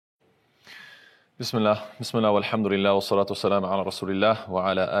Bismillah, walhamdulillah, wa salatu wassalamu ala rasulillah, wa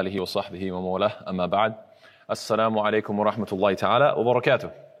ala alihi wa sahbihi wa mawlah, amma ba'd. Assalamu alaikum wa rahmatullahi ta'ala wa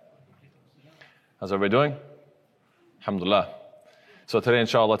barakatuh. How's everybody doing? Alhamdulillah. So today,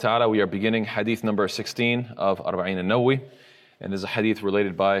 inshallah ta'ala, we are beginning hadith number 16 of an-Nawawi. And this is a hadith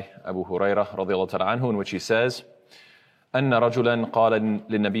related by Abu Hurairah radiallahu ta'ala anhu, in which he says, أن رجلا قال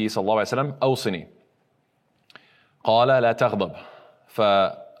للنبي صلى الله عليه وسلم أوصني قال لا تغضب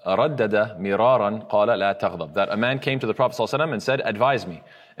فردد مرارا قال لا تغضب. That a man came to the Prophet صلى الله عليه وسلم and said, advise me.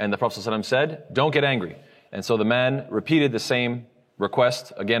 And the Prophet صلى الله عليه وسلم said, don't get angry. And so the man repeated the same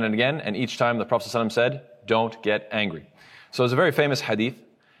request again and again, and each time the Prophet صلى الله عليه وسلم said, don't get angry. So it's a very famous hadith,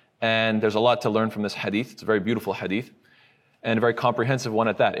 and there's a lot to learn from this hadith. It's a very beautiful hadith, and a very comprehensive one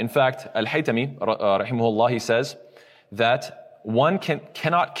at that. In fact, Al-Haytami, rahimahullah, he says that one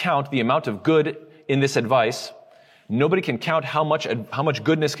cannot count the amount of good in this advice. Nobody can count how much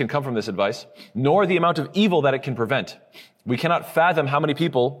goodness can come from this advice, nor the amount of evil that it can prevent. We cannot fathom how many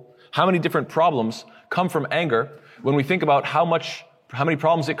different problems come from anger when we think about how many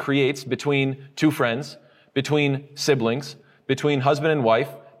problems it creates between two friends, between siblings, between husband and wife,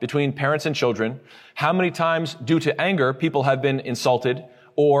 between parents and children. How many times due to anger people have been insulted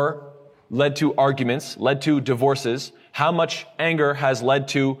or led to arguments, led to divorces. How much anger has led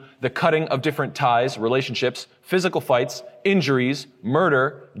to the cutting of different ties, relationships, physical fights, injuries,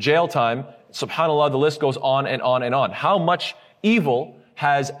 murder, jail time. SubhanAllah, the list goes on and on and on. How much evil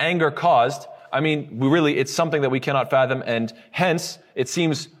has anger caused? I mean, it's something that we cannot fathom, and hence it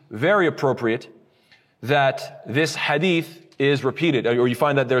seems very appropriate that this hadith is repeated, or you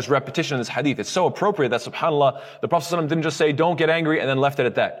find that there's repetition in this hadith. It's so appropriate that, subhanAllah, the Prophet ﷺ didn't just say, don't get angry, and then left it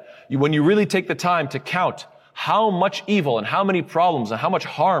at that. When you really take the time to count how much evil and how many problems and how much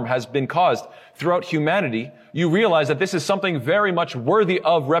harm has been caused throughout humanity, you realize that this is something very much worthy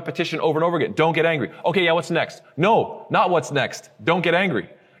of repetition over and over again. Don't get angry. Okay, yeah, what's next? No, not what's next. Don't get angry.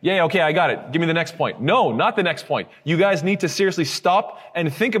 Yeah, okay, I got it. Give me the next point. No, not the next point. You guys need to seriously stop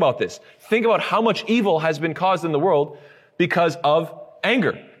and think about this. Think about how much evil has been caused in the world because of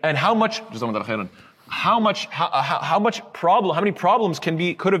anger, and how many problems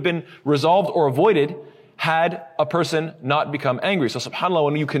could have been resolved or avoided had a person not become angry. So subhanAllah,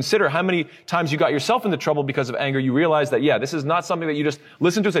 when you consider how many times you got yourself into trouble because of anger, you realize that, yeah, this is not something that you just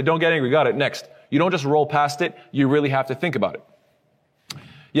listen to and say, don't get angry, got it, next. You don't just roll past it, you really have to think about it.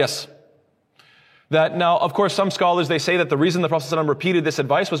 Yes. That now, of course, some scholars, they say that the reason the Prophet ﷺ repeated this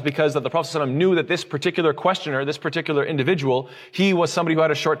advice was because that the Prophet ﷺ knew that this particular questioner, this particular individual, he was somebody who had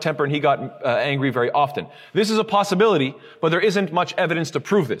a short temper and he got angry very often. This is a possibility, but there isn't much evidence to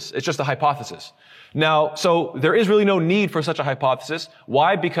prove this. It's just a hypothesis. Now, so there is really no need for such a hypothesis.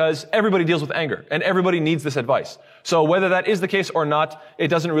 Why? Because everybody deals with anger and everybody needs this advice. So whether that is the case or not, it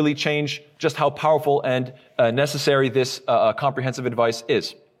doesn't really change just how powerful and necessary this comprehensive advice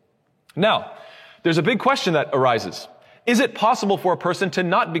is. Now, there's a big question that arises. Is it possible for a person to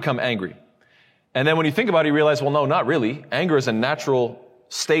not become angry? And then when you think about it, you realize, well, no, not really. Anger is a natural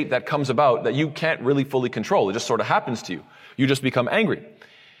state that comes about that you can't really fully control. It just sort of happens to you. You just become angry.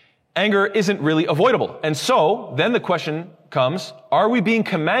 Anger isn't really avoidable. And so, then the question comes, are we being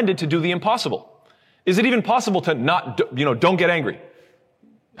commanded to do the impossible? Is it even possible to not, don't get angry?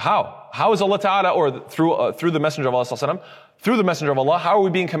 How? How is Allah Ta'ala, or through the Messenger of Allah Sallallahu Alaihi Wasallam, through the Messenger of Allah, how are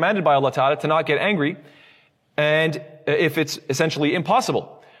we being commanded by Allah Ta'ala to not get angry? And if it's essentially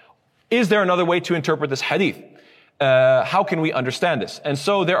impossible, is there another way to interpret this hadith? How can we understand this? And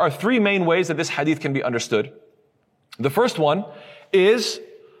so there are three main ways that this hadith can be understood. The first one is,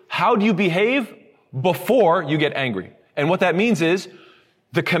 how do you behave before you get angry? And what that means is,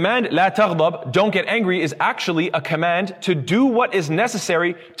 the command, la taghdab, don't get angry, is actually a command to do what is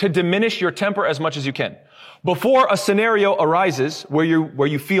necessary to diminish your temper as much as you can. Before a scenario arises where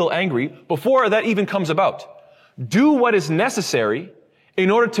you feel angry, before that even comes about, do what is necessary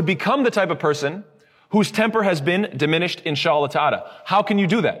in order to become the type of person whose temper has been diminished, inshallah ta'ala. How can you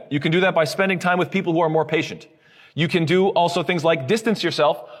do that? You can do that by spending time with people who are more patient. You can do also things like distance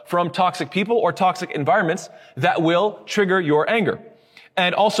yourself from toxic people or toxic environments that will trigger your anger.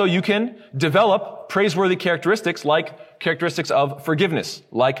 And also you can develop praiseworthy characteristics like characteristics of forgiveness,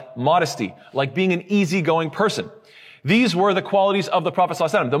 like modesty, like being an easygoing person. These were the qualities of the Prophet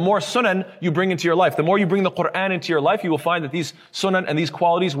ﷺ. The more sunan you bring into your life, the more you bring the Quran into your life, you will find that these sunan and these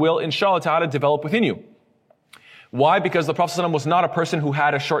qualities will, inshallah ta'ala, develop within you. Why? Because the Prophet ﷺ was not a person who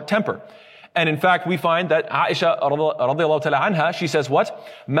had a short temper. And in fact, we find that Aisha radiallahu ta'ala anha, she says what?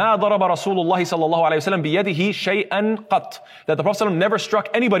 مَا ضَرَبَ رَسُولُ اللَّهِ صَلَّى اللَّهُ عَلَيْهِ وسلم بِيَدِهِ شَيْئًا قَطْ. That the Prophet ﷺ never struck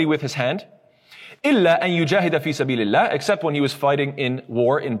anybody with his hand. إِلَّا أَن يُجَاهِدَ فِي سَبِيلِ اللَّهِ, except when he was fighting in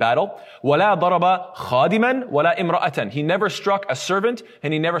war, in battle. وَلَا ضَرَبَ خَادِمًا وَلَا إِمْرَأَةً. He never struck a servant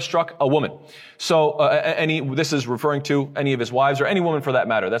and he never struck a woman. So, this is referring to any of his wives or any woman for that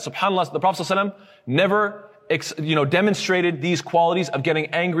matter. That subhanAllah, the Prophet ﷺ never demonstrated these qualities of getting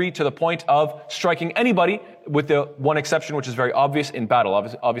angry to the point of striking anybody, with the one exception, which is very obvious, in battle.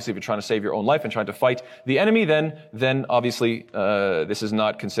 Obviously, if you're trying to save your own life and trying to fight the enemy, then obviously this is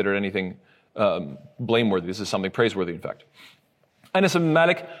not considered anything blameworthy. This is something praiseworthy, in fact. Anas ibn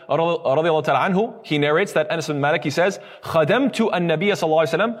Malik, radiallahu ta'ala anhu, he narrates that Anas ibn Malik, he says, خَدَمْتُ النَّبِيَّ sallallahu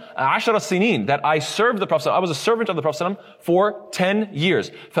alayhi wa sallam عَشَرَ السِّنِينَ, that I served the Prophet, I was a servant of the Prophet for 10 years.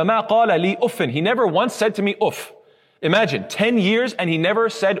 فَمَا قَالَ لِي أُفٍ. He never once said to me, uff. Imagine, 10 years and he never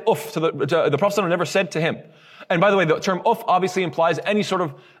said uff. The Prophet never said to him. And by the way, the term uff obviously implies any sort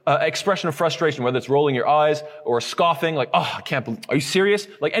of expression of frustration, whether it's rolling your eyes or scoffing, like, oh, I can't believe, are you serious?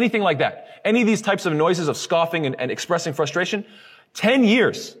 Like anything like that. Any of these types of noises of scoffing and expressing frustration. 10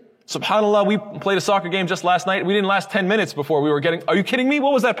 years. SubhanAllah, we played a soccer game just last night. We didn't last 10 minutes before we were getting, are you kidding me?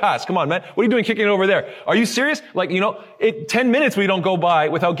 What was that pass? Come on, man. What are you doing kicking it over there? Are you serious? 10 minutes we don't go by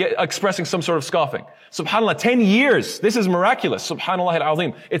without expressing some sort of scoffing. SubhanAllah, 10 years. This is miraculous. SubhanAllah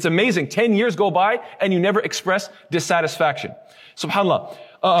al-Azim. It's amazing. 10 years go by and you never express dissatisfaction. SubhanAllah.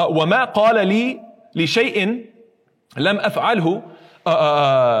 وَمَا قَالَ لِي لِشَيْءٍ لَمْ أَفْعَلْهُ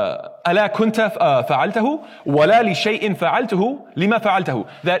ألا كنت فعلته ولا لشيء فعلته لما فعلته.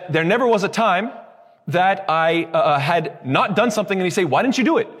 That there never was a time that I had not done something and he say, why didn't you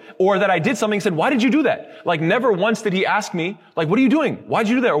do it? Or that I did something and said, why did you do that? Like never once did he ask me, like, what are you doing? Why did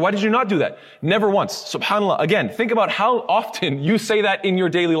you do that? Or why did you not do that? Never once. SubhanAllah. Again, think about how often you say that in your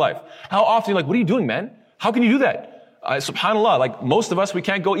daily life. How often you're like, what are you doing, man? How can you do that? SubhanAllah, like most of us, we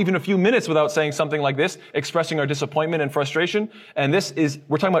can't go even a few minutes without saying something like this, expressing our disappointment and frustration. And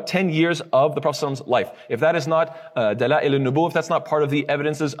we're talking about 10 years of the Prophet's life. If that is not dala'il al-nubuwwah, if that's not part of the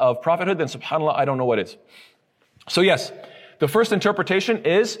evidences of prophethood, then SubhanAllah, I don't know what is. So yes, the first interpretation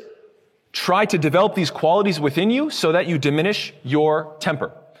is try to develop these qualities within you so that you diminish your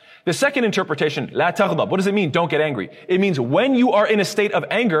temper. The second interpretation, la taghdab. What does it mean? Don't get angry. It means when you are in a state of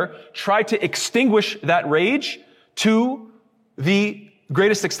anger, try to extinguish that rage to the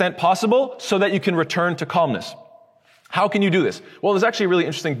greatest extent possible so that you can return to calmness. How can you do this? Well, there's actually a really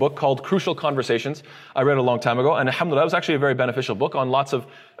interesting book called Crucial Conversations. I read it a long time ago, and alhamdulillah, it was actually a very beneficial book on lots of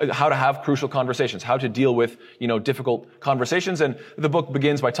how to have crucial conversations, how to deal with, difficult conversations. And the book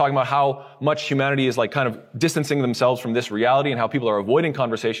begins by talking about how much humanity is like kind of distancing themselves from this reality and how people are avoiding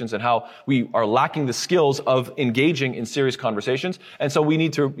conversations and how we are lacking the skills of engaging in serious conversations. And so we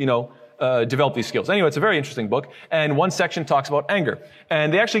need to, develop these skills. Anyway, it's a very interesting book. And one section talks about anger.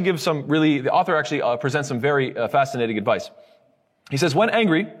 And they actually give the author actually presents some very fascinating advice. He says, when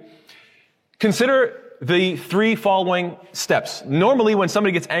angry, consider the 3 following steps. Normally, when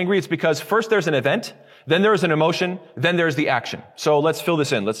somebody gets angry, it's because first there's an event, then there's an emotion, then there's the action. So let's fill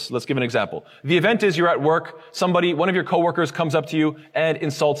this in. Let's give an example. The event is you're at work, one of your coworkers comes up to you and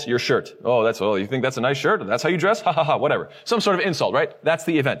insults your shirt. You think that's a nice shirt? That's how you dress? Ha ha ha, whatever. Some sort of insult, right? That's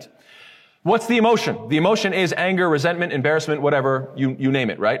the event. What's the emotion? The emotion is anger, resentment, embarrassment, whatever, you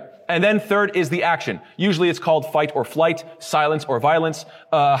name it, right? And then third is the action. Usually it's called fight or flight, silence or violence,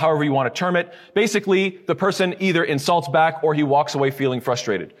 however you want to term it. Basically, the person either insults back or he walks away feeling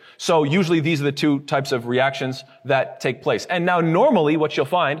frustrated. So usually these are the 2 types of reactions that take place. And now normally what you'll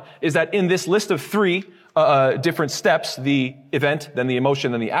find is that in this list of 3 different steps, the event, then the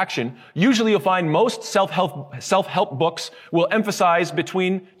emotion, then the action, usually you'll find most self-help books will emphasize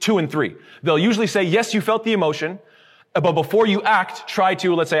between 2 and 3. They'll usually say, yes, you felt the emotion, but before you act, try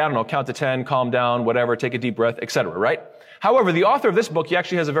to, let's say, count to 10, calm down, whatever, take a deep breath, etc., right? However, the author of this book, he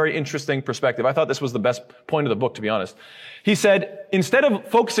actually has a very interesting perspective. I thought this was the best point of the book, to be honest. He said, instead of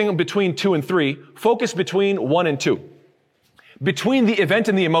focusing between 2 and 3, focus between 1 and 2. Between the event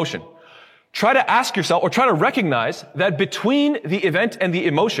and the emotion. Try to ask yourself, or try to recognize that between the event and the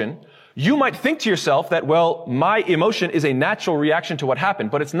emotion, you might think to yourself that, well, my emotion is a natural reaction to what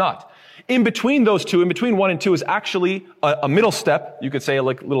happened, but it's not. In between those 2, in between 1 and 2 is actually a middle step. You could say a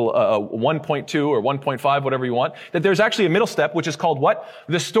little 1.2 or 1.5, whatever you want. That there's actually a middle step, which is called what?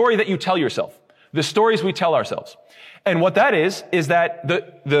 The story that you tell yourself. The stories we tell ourselves. And what that is that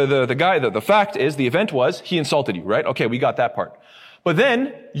the fact is, the event was, he insulted you, right? Okay, we got that part. But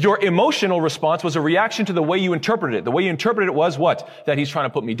then, your emotional response was a reaction to the way you interpreted it. The way you interpreted it was what? That he's trying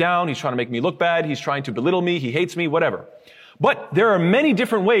to put me down, he's trying to make me look bad, he's trying to belittle me, he hates me, whatever. But there are many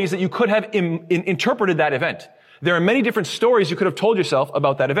different ways that you could have interpreted that event. There are many different stories you could have told yourself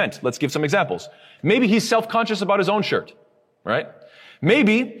about that event. Let's give some examples. Maybe he's self-conscious about his own shirt, right?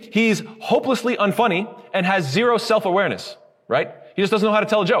 Maybe he's hopelessly unfunny and has zero self-awareness, right? He just doesn't know how to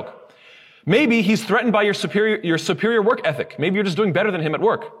tell a joke. Maybe he's threatened by your superior work ethic. Maybe you're just doing better than him at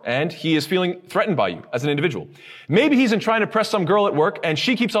work, and he is feeling threatened by you as an individual. Maybe he's trying to impress some girl at work, and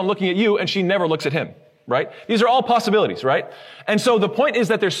she keeps on looking at you, and she never looks at him. Right? These are all possibilities, right? And so the point is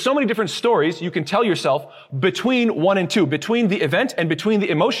that there's so many different stories you can tell yourself between 1 and 2, between the event and between the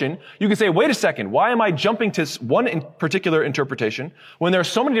emotion. You can say, wait a second, why am I jumping to one particular interpretation when there are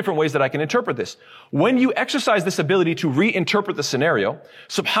so many different ways that I can interpret this? When you exercise this ability to reinterpret the scenario,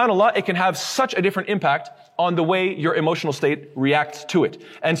 subhanAllah, it can have such a different impact on the way your emotional state reacts to it.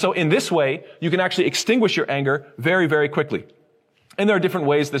 And so in this way, you can actually extinguish your anger very, very quickly. And there are different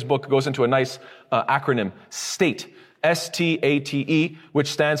ways. This book goes into a nice acronym, STATE, S-T-A-T-E, which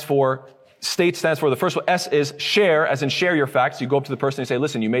stands for, STATE stands for, the first one, S is share, as in share your facts. You go up to the person and say,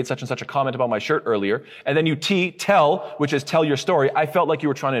 listen, you made such and such a comment about my shirt earlier. And then you T, tell, which is tell your story. I felt like you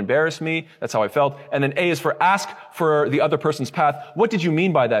were trying to embarrass me. That's how I felt. And then A is for ask for the other person's path. What did you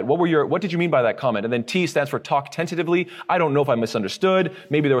mean by that? What did you mean by that comment? And then T stands for talk tentatively. I don't know if I misunderstood.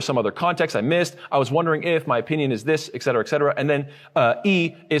 Maybe there was some other context I missed. I was wondering if my opinion is this, et cetera, et cetera. And then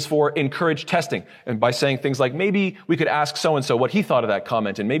E is for encourage testing. And by saying things like, maybe we could ask so-and-so what he thought of that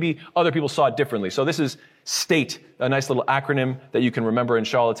comment. And maybe other people saw it differently. So this is STATE, a nice little acronym that you can remember,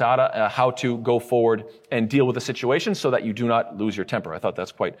 inshallah ta'ala, how to go forward and deal with the situation so that you do not lose your temper. I thought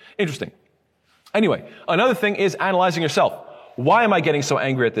that's quite interesting. Anyway, another thing is analyzing yourself. Why am I getting so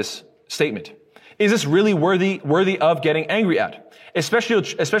angry at this statement? Is this really worthy of getting angry at?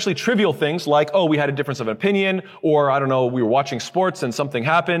 Especially trivial things like, oh, we had a difference of opinion, or I don't know, we were watching sports and something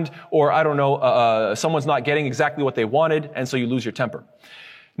happened, or I don't know, someone's not getting exactly what they wanted, and so you lose your temper.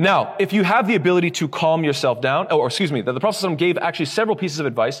 Now, if you have the ability to calm yourself down, that the Prophet ﷺ gave actually several pieces of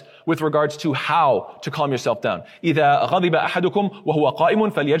advice with regards to how to calm yourself down. إِذَا غَضِبَ أَحَدُكُمْ وَهُوَ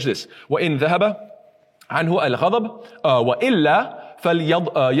قَائِمٌ فَلْيَجْلِسْ وَإِنْ ذَهَبَ عَنْهُ الْغَضَبُ وَإِلَّا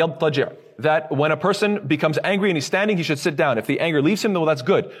فَلْيَضْطَجِعْ. That when a person becomes angry and he's standing, he should sit down. If the anger leaves him, well, that's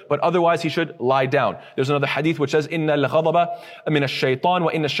good. But otherwise, he should lie down. There's another hadith which says, إِنَّ الْغَضَبَ مِنَ الشَّيْطَانِ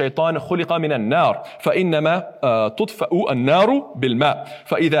وَإِنَّ الشَّيْطَانَ خُلِقَ مِنَ النَّارِ فَإِنَّمَا تُطْفَأُ النَّارُ بِالْمَاءِ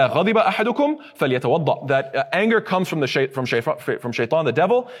فَإِذَا غَضِبَ أَحَدُكُمْ فَلْيَتَوَضَّأ. That anger comes from shaitan, the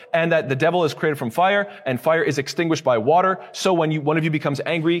devil, and that the devil is created from fire, and fire is extinguished by water. So when one of you becomes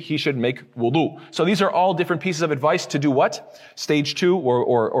angry, he should make wudu. So these are all different pieces of advice to do what? Stage 2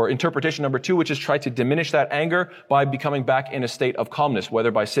 or interpretation number 2, which is try to diminish that anger by becoming back in a state of calmness,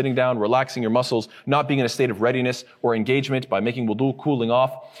 whether by sitting down, relaxing your muscles, not being in a state of readiness or engagement, by making wudu, cooling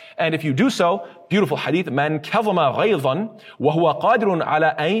off. And if you do so, beautiful hadith, man kazama ghayzan wa huwa qadirun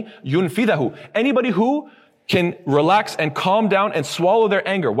ala an yunfidhahu. Anybody who can relax and calm down and swallow their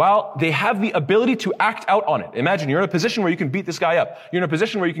anger while they have the ability to act out on it. Imagine you're in a position where you can beat this guy up. You're in a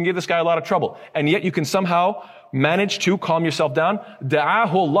position where you can give this guy a lot of trouble, and yet you can somehow manage to calm yourself down.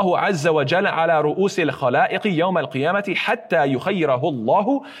 دعاه الله عز وجل على رؤوس الخلائق يوم القيامة حتى يخيره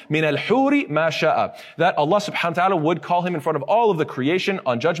الله من الحور ما شاء. That Allah subhanahu wa ta'ala would call him in front of all of the creation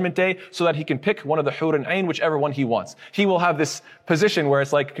on Judgment Day so that he can pick one of the hur and ain, whichever one he wants. He will have this position where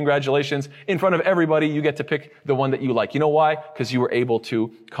it's like, congratulations, in front of everybody, you get to pick the one that you like. You know why? Because you were able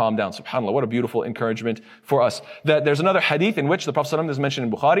to calm down. SubhanAllah, what a beautiful encouragement for us. That there's another hadith in which the Prophet ﷺ is mentioned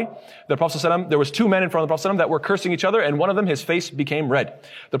in Bukhari. The Prophet ﷺ, there was 2 men in front of the Prophet ﷺ that were cursing each other, and one of them, his face became red.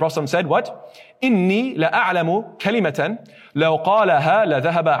 The Prophet ﷺ said, what? إِنِّي لَأَعْلَمُ كَلِمَةً لَوْ قَالَهَا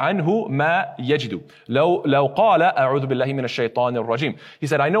لَذَهَبَ عَنْهُ مَا يَجِدُ لَوْ قَالَ أَعُوذُ بِاللَّهِ مِنَ الشَّيْطَانِ الرَّجِيمِ. He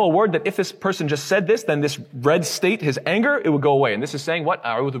said, I know a word that if this person just said this, then this red state, his anger, it would go away. And this is saying what?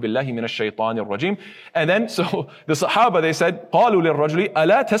 أَعُوذُ بِاللَّهِ مِنَ الشَّيْطَانِ الرَّجِيمِ. And then, so the Sahaba, they said, قَالُوا لِلرَّجُلِ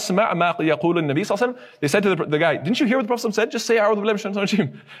أَلَا تَسْمَعْ مَا يَقُولُ النَّبِي صلى الله عليه وسلم. They said to the guy, didn't you hear what the Prophet said? Just say أَعُوذُ بِاللَّهِ مِنَ الشَّيْطَانِ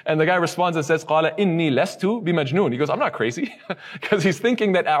الرَّجِيمِ. And the guy responds and says, قَالَ إِنِّي لَسْتُ بِمَجْنُونَ. He goes, I'm not crazy. Because he's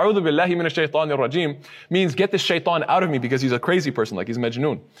thinking that أَعُوذُ بِاللَّهِ مِنَ الشَّيْطَانِ الرَّجِيمِ means get this shaitan out of me because he's a crazy person, like he's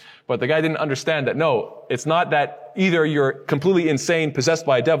majnoon. But the guy didn't understand that, no, it's not that either you're completely insane, possessed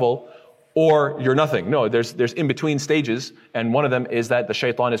by a devil, or you're nothing. No, there's in-between stages, and one of them is that the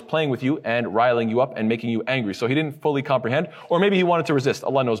shaitan is playing with you and riling you up and making you angry. So he didn't fully comprehend, or maybe he wanted to resist.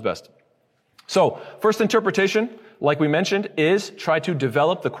 Allah knows best. So, first interpretation, like we mentioned, is try to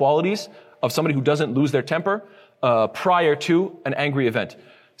develop the qualities of somebody who doesn't lose their temper prior to an angry event.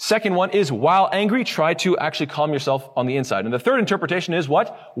 Second one is, while angry, try to actually calm yourself on the inside. And the third interpretation is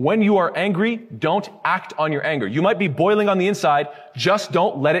what? When you are angry, don't act on your anger. You might be boiling on the inside, just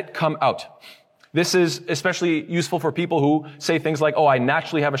don't let it come out. This is especially useful for people who say things like, oh, I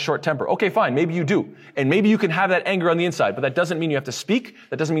naturally have a short temper. Okay, fine, maybe you do. And maybe you can have that anger on the inside, but that doesn't mean you have to speak.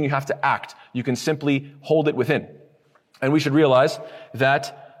 That doesn't mean you have to act. You can simply hold it within. And we should realize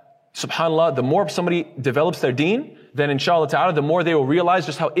that, subhanAllah, the more somebody develops their deen, then inshallah ta'ala, the more they will realize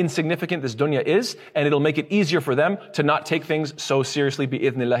just how insignificant this dunya is, and it'll make it easier for them to not take things so seriously,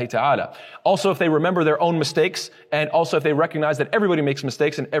 bi'idhnillahi ta'ala. Also, if they remember their own mistakes, and also if they recognize that everybody makes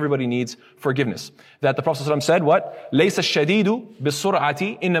mistakes and everybody needs forgiveness. That the Prophet ﷺ said, what? لَيْسَ الشَّدِيدُ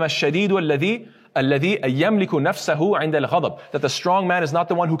بِالسُّرْعَةِ إِنَّمَا الشَّدِيدُ الذي يملك نفسه عند الغضب. That the strong man is not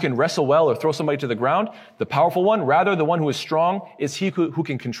the one who can wrestle well or throw somebody to the ground, the powerful one. Rather, the one who is strong is he who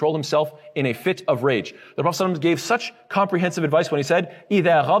can control himself in a fit of rage. The Prophet ﷺ gave such comprehensive advice when he said,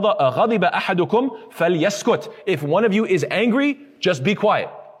 إِذَا غَضِبَ أَحَدُكُمْ فَلْيَسْكُتْ. If one of you is angry, just be quiet.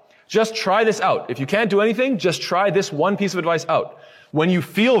 Just try this out. If you can't do anything, just try this one piece of advice out. When you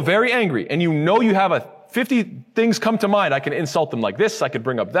feel very angry and you know you have 50 things come to mind. I can insult them like this. I could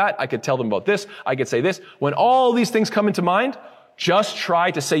bring up that. I could tell them about this. I could say this. When all these things come into mind, just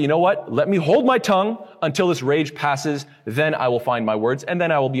try to say, you know what? Let me hold my tongue until this rage passes. Then I will find my words, and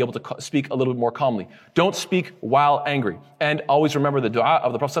then I will be able to speak a little bit more calmly. Don't speak while angry. And always remember the dua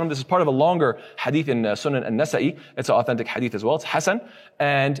of the Prophet ﷺ. This is part of a longer hadith in Sunan an-Nasa'i. It's an authentic hadith as well. It's Hasan.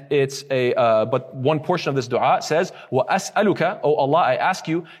 And it's but one portion of this dua says, وَأَسْأَلُكَ, O Allah, I ask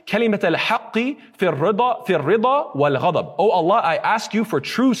you, كَلِمَةَ الْحَقِّ فِي الرِّضَى وَالْغَضَبِ. O Allah, I ask you for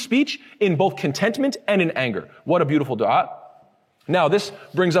true speech in both contentment and in anger. What a beautiful dua. Now, this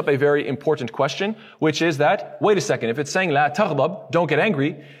brings up a very important question, which is that, wait a second, if it's saying, la taghdab, don't get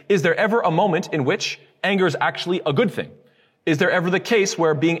angry, is there ever a moment in which anger is actually a good thing? Is there ever the case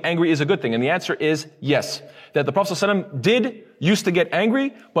where being angry is a good thing? And the answer is yes. That the Prophet ﷺ used to get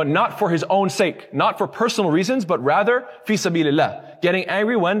angry, but not for his own sake, not for personal reasons, but rather fi sabilillah. Getting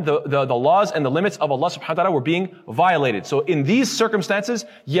angry when the laws and the limits of Allah subhanahu wa ta'ala were being violated. So in these circumstances,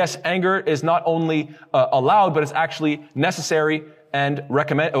 yes, anger is not only allowed, but it's actually necessary and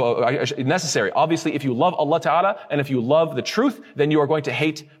necessary. Obviously, if you love Allah Ta'ala and if you love the truth, then you are going to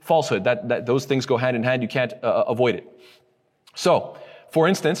hate falsehood. That those things go hand in hand. You can't avoid it. So, for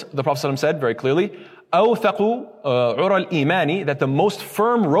instance, the Prophet ﷺ said very clearly, أَوْثَقُ عُرَى الْإِيمَانِ, that the most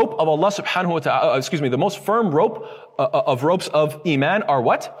firm rope of Allah subhanahu wa ta'ala, the most firm rope of ropes of Iman are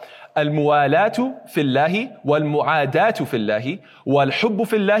what? الْمُوَالَاةُ فِي اللَّهِ وَالْمُعَادَاةُ فِي اللَّهِ وَالْحُبُّ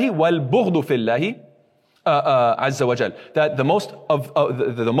فِي اللَّهِ وَالْبُغْضُ فِي اللَّهِ Azza wa Jal. That the most of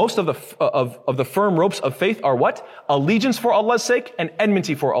the firm ropes of faith are what? Allegiance for Allah's sake and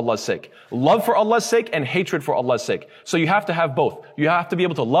enmity for Allah's sake. Love for Allah's sake and hatred for Allah's sake. So you have to have both. You have to be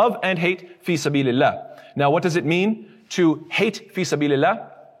able to love and hate fi sabilillah. Now, what does it mean to hate fi sabilillah?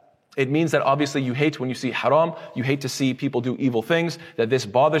 It means that obviously you hate when you see haram, you hate to see people do evil things, that this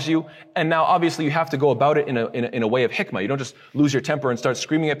bothers you. And now obviously you have to go about it in a way of hikmah. You don't just lose your temper and start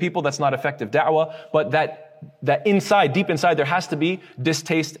screaming at people. That's not effective da'wah. But that inside, deep inside, there has to be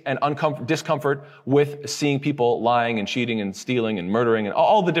distaste and discomfort with seeing people lying and cheating and stealing and murdering and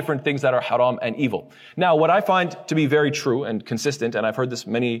all the different things that are haram and evil. Now, what I find to be very true and consistent, and I've heard this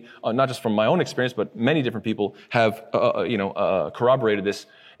many, not just from my own experience, but many different people have, corroborated this.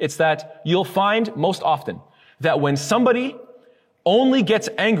 It's that you'll find most often that when somebody only gets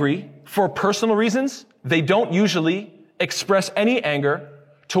angry for personal reasons, they don't usually express any anger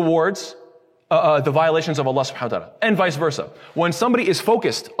towards the violations of Allah subhanahu wa ta'ala, and vice versa. When somebody is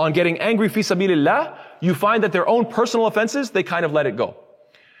focused on getting angry fi sabilillah, you find that their own personal offenses, they kind of let it go.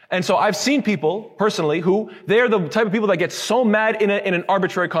 And so I've seen people personally who, they are the type of people that get so mad in an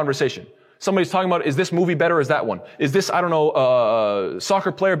arbitrary conversation. Somebody's talking about, is this movie better or is that one? Is this,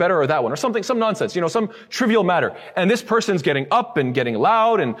 soccer player better or that one? Or something, some nonsense, some trivial matter. And this person's getting up and getting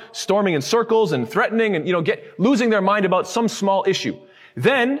loud and storming in circles and threatening and, losing their mind about some small issue.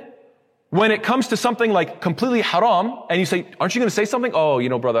 Then, when it comes to something like completely haram, and you say, aren't you going to say something? Oh,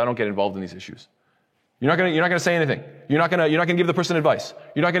 brother, I don't get involved in these issues. You're not going to say anything. You're not going to give the person advice.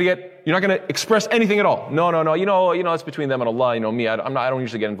 You're not going to express anything at all. No. It's between them and Allah. Me, I don't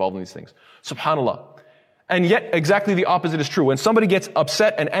usually get involved in these things. Subhanallah. And yet, exactly the opposite is true. When somebody gets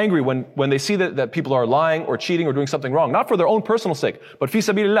upset and angry when they see that people are lying or cheating or doing something wrong, not for their own personal sake, but fi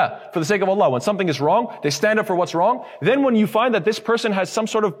sabilillah, for the sake of Allah, when something is wrong, they stand up for what's wrong. Then when you find that this person has some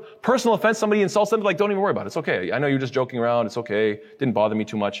sort of personal offense, somebody insults them, don't even worry about it. It's okay. I know you're just joking around. It's okay. Didn't bother me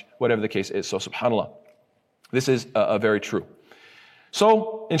too much. Whatever the case is. So subhanallah. This is very true.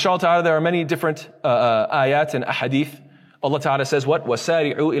 So, inshallah ta'ala, there are many different ayat and ahadith. Allah ta'ala says what?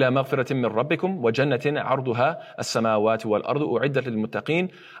 وَسَارِعُوا إِلَى مَغْفِرَةٍ مِّن رَبِّكُمْ وَجَنَّةٍ عَرْضُهَا السَّمَاوَاتُ وَالْأَرْضُ أُعِدَّتْ لِلْمُتَّقِينَ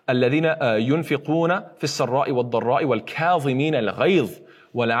الَّذِينَ يُنْفِقُونَ فِي السَّرَّاءِ وَالضَّرَّاءِ وَالْكَاظِمِينَ الْغَيْظَ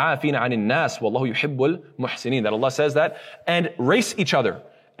وَالْعَافِينَ عَنِ النَّاسِ وَاللَّهُ يُحِبُّ الْمُحْسِنِينَ. That Allah says that. And race each other.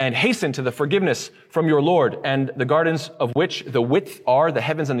 and hasten to the forgiveness from your Lord, and the gardens of which the width are the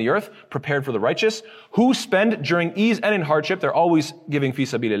heavens and the earth, prepared for the righteous, who spend during ease and in hardship, they're always giving fi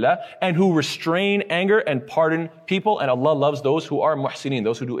sabilillah, and who restrain anger and pardon people, and Allah loves those who are muhsinin,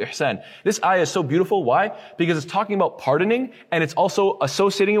 those who do ihsan. This ayah is so beautiful. Why? Because it's talking about pardoning, and it's also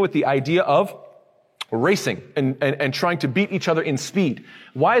associating it with the idea of racing and trying to beat each other in speed.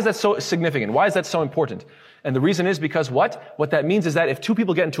 Why is that so significant? Why is that so important? And the reason is because what? What that means is that if two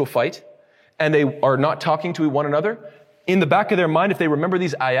people get into a fight and they are not talking to one another, in the back of their mind, if they remember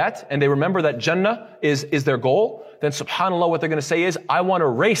these ayat and they remember that Jannah is their goal, then subhanAllah, what they're going to say is, I want to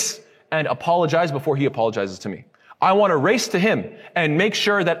race and apologize before he apologizes to me. I want to race to him and make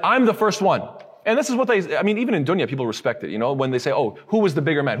sure that I'm the first one. And this is what even in dunya, people respect it, when they say, oh, who was the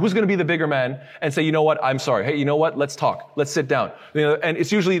bigger man? Who's going to be the bigger man? And say, you know what? I'm sorry. Hey, you know what? Let's talk. Let's sit down. And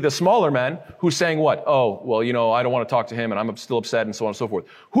it's usually the smaller man who's saying what? Oh, well, I don't want to talk to him and I'm still upset and so on and so forth.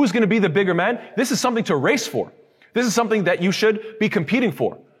 Who's going to be the bigger man? This is something to race for. This is something that you should be competing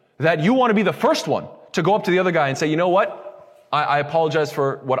for. That you want to be the first one to go up to the other guy and say, you know what? I apologize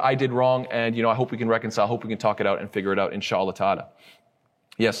for what I did wrong, and I hope we can reconcile, hope we can talk it out and figure it out, inshallah ta'ala.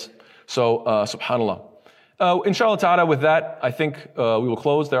 Yes. So, subhanAllah. Inshallah ta'ala, with that, I think we will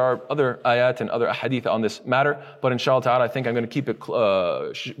close. There are other ayat and other ahadith on this matter, but inshallah ta'ala, I think I'm going to keep it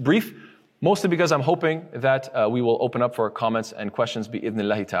brief, mostly because I'm hoping that we will open up for comments and questions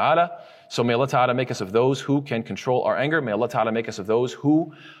bi-idhnillahi ta'ala. So may Allah ta'ala make us of those who can control our anger. May Allah ta'ala make us of those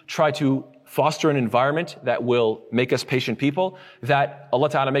who try to foster an environment that will make us patient people, that Allah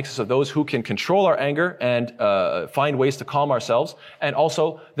ta'ala makes us of those who can control our anger and find ways to calm ourselves, and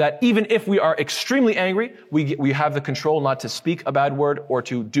also that even if we are extremely angry, we have the control not to speak a bad word or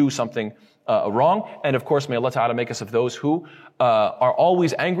to do something wrong. And of course, may Allah ta'ala make us of those who are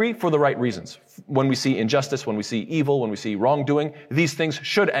always angry for the right reasons. When we see injustice, when we see evil, when we see wrongdoing, these things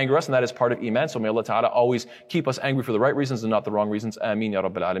should anger us, and that is part of Iman. So may Allah ta'ala always keep us angry for the right reasons and not the wrong reasons. Ameen ya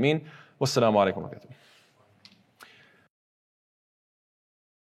Rabbil Alameen. Wassalamu alaikum wa barakatuh.